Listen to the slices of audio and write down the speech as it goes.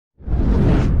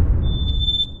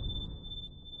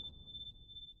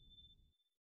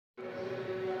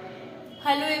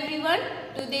Hello everyone,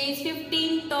 today is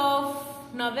 15th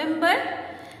of November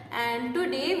and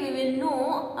today we will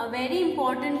know a very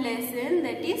important lesson,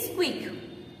 that is squeak.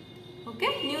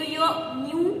 Okay,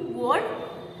 new word.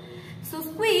 So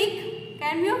squeak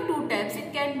can be of two types.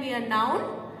 It can be a noun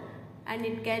and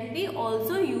it can be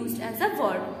also used as a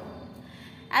verb.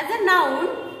 As a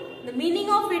noun, the meaning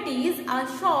of it is a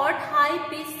short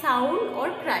high-pitched sound or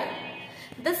cry.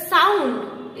 The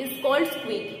sound is called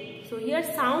squeak. So here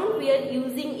sound, we are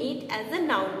using it as a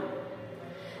noun.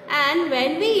 And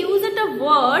when we use it a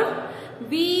verb,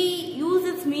 we use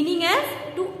its meaning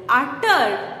as to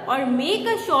utter or make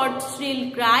a short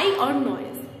shrill cry or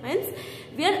noise. Hence,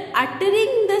 we are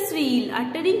uttering the shrill,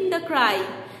 uttering the cry.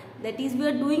 That is, we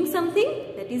are doing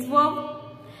something, that is verb.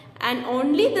 And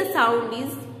only the sound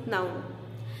is noun.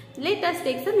 Let us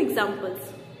take some examples.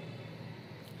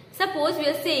 Suppose we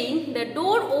are saying the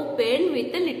door opened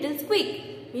with a little squeak.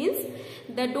 Means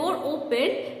the door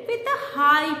opened with a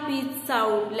high pitched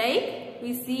sound, like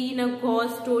we see in a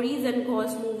ghost stories and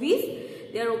ghost movies.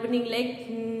 They are opening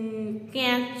like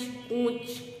catch,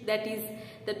 ooch. That is,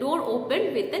 the door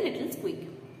opened with a little squeak.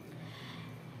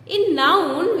 In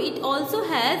noun, it also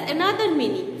has another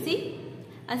meaning. See,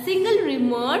 a single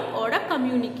remark or a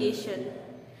communication.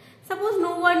 Suppose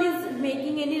no one is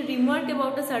making any remark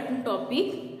about a certain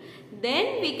topic,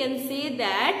 then we can say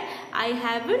that I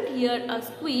haven't heard a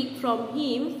squeak from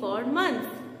him for months.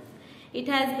 It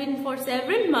has been for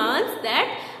several months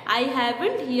that I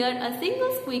haven't heard a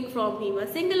single squeak from him,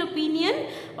 a single opinion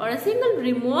or a single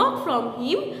remark from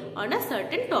him on a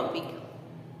certain topic.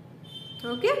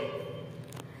 Okay?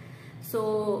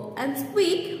 So, and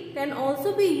squeak can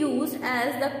also be used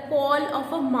as the call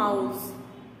of a mouse.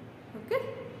 Okay?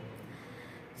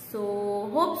 So,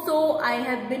 hope so I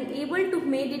have been able to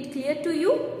make it clear to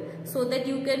you so that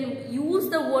you can use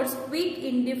the word squeak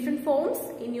in different forms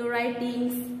in your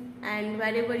writings and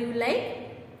wherever you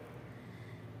like.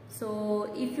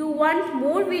 So, if you want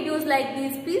more videos like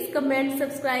this, please comment,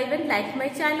 subscribe and like my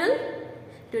channel.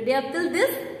 Today up till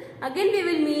this, again we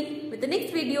will meet with the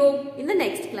next video in the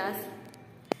next class.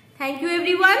 Thank you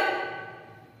everyone.